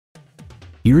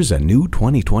Here's a new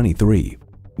 2023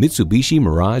 Mitsubishi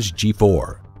Mirage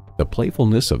G4. The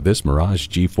playfulness of this Mirage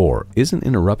G4 isn't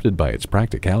interrupted by its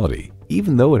practicality,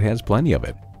 even though it has plenty of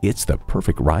it. It's the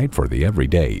perfect ride for the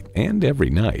everyday and every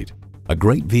night. A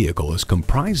great vehicle is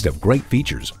comprised of great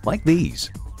features like these: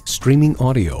 streaming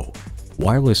audio,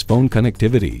 wireless phone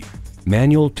connectivity,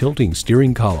 manual tilting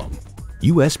steering column,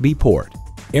 USB port,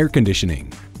 air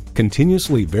conditioning,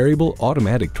 continuously variable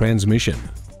automatic transmission,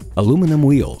 aluminum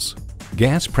wheels,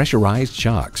 gas pressurized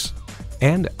shocks,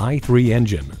 and i3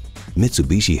 engine.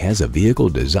 Mitsubishi has a vehicle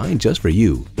designed just for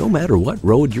you, no matter what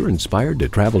road you're inspired to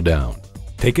travel down.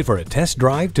 Take it for a test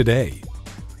drive today.